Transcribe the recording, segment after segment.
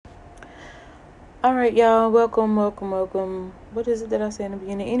All right, y'all. Welcome. What is it that I said in the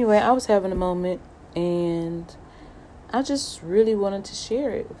beginning? Anyway, I was having a moment and I just really wanted to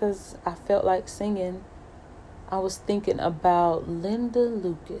share it because I felt like singing. I was thinking about Linda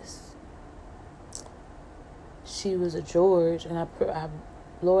Lucas. She was a George, and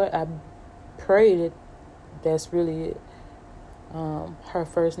Lord, I pray that that's really it. Her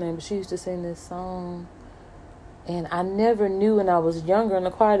first name. But she used to sing this song. And I never knew when I was younger in the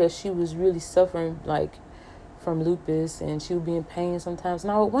choir that she was really suffering like from lupus, and she would be in pain sometimes.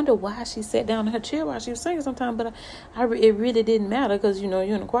 And I would wonder why she sat down in her chair while she was singing sometimes. But it really didn't matter because, you're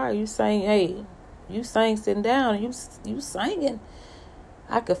in the choir, you sing, hey, you sang sitting down, and you singing.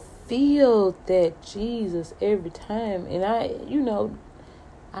 I could feel that Jesus every time. And I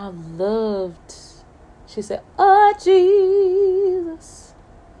loved, she said, oh, Jesus.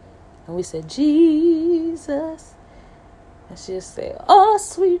 And we said, Jesus. And she'll say, oh,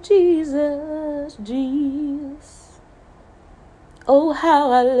 sweet Jesus, Jesus. Oh,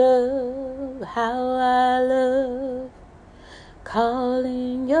 how I love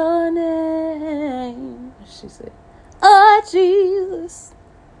calling your name. She said, oh, Jesus,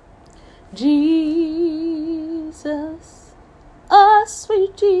 Jesus. Oh,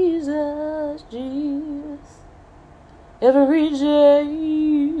 sweet Jesus, Jesus. Every day,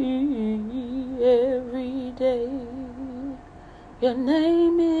 your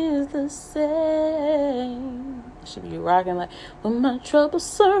name is the same. I should be rocking like, when my troubles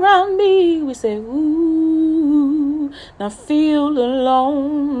surround me, we say, ooh, now feel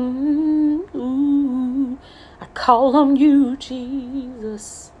alone. Ooh, I call on you,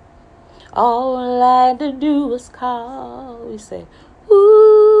 Jesus. All I had to do was call. We say,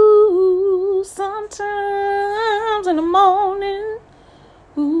 ooh, sometimes in the morning,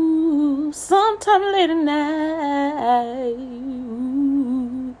 ooh, sometime late at night,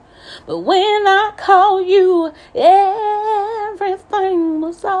 ooh. But when I call you, everything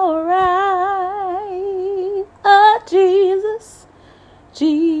was alright. Oh, Jesus,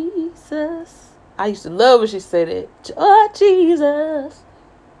 Jesus. I used to love when she said it. Oh, Jesus,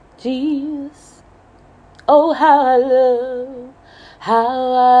 Jesus. Oh, how I love,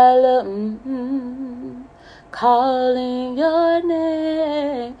 calling your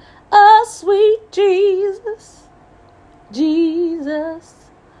name. Oh, sweet Jesus, Jesus,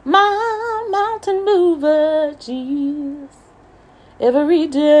 my mountain mover, Jesus. Every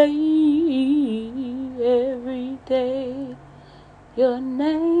day, your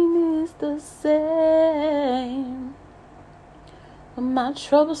name is the same. When my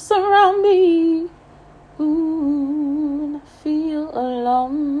troubles surround me, ooh, and I feel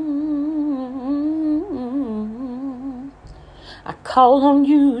alone, I call on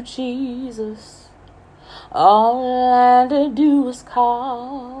you, Jesus. All I had to do was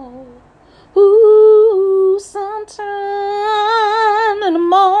call. Ooh, sometime in the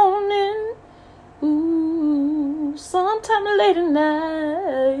morning. Ooh, sometime late at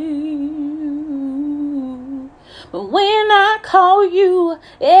night. But when I call you,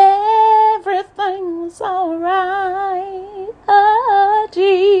 everything's alright. Oh,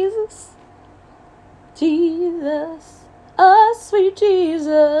 Jesus, Jesus. Oh, sweet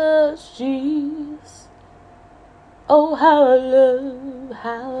Jesus, Jesus. Oh, how I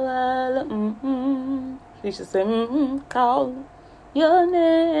love, She should say, call your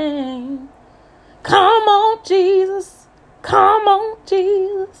name. Come on, Jesus. Come on,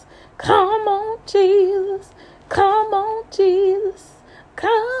 Jesus. Come on, Jesus. Come on, Jesus.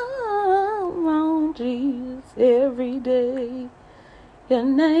 Come on, Jesus. Every day, your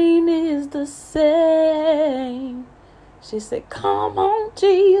name is the same. She said, come on,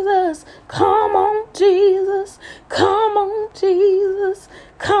 Jesus. Come on, Jesus. Come on, Jesus.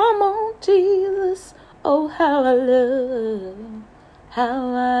 Come on, Jesus. Oh, how I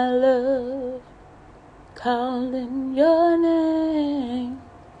love calling your name.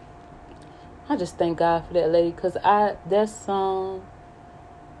 I just thank God for that lady, because that song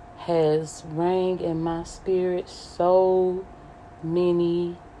has rang in my spirit so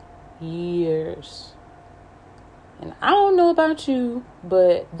many years. And I don't know about you,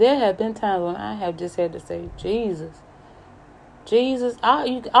 but there have been times when I have just had to say, Jesus. Jesus. All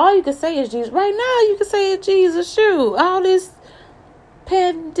you can say is Jesus. Right now, you can say it's Jesus. Shoot. All this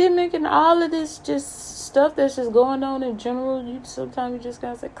pandemic and all of this just stuff that's just going on in general, sometimes you just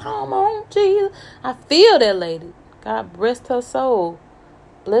gotta say, come on, Jesus. I feel that lady. God rest her soul.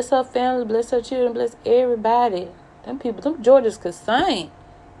 Bless her family, bless her children, bless everybody. Them Georges could sing.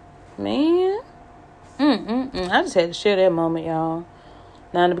 Man. I just had to share that moment, y'all.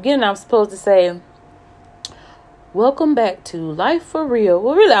 Now, in the beginning, I'm supposed to say, Welcome back to Life for Real.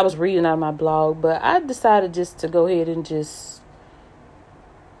 Well, really, I was reading out of my blog, but I decided just to go ahead and just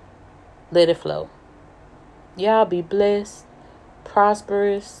let it flow. Y'all be blessed,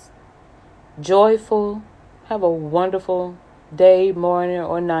 prosperous, joyful. Have a wonderful day, morning,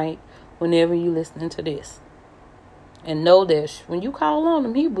 or night whenever you listening to this. And know that when you call on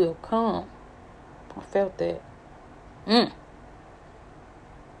him, he will come. I felt that.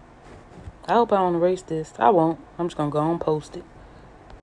 I hope I don't erase this. I won't. I'm just going to go and post it.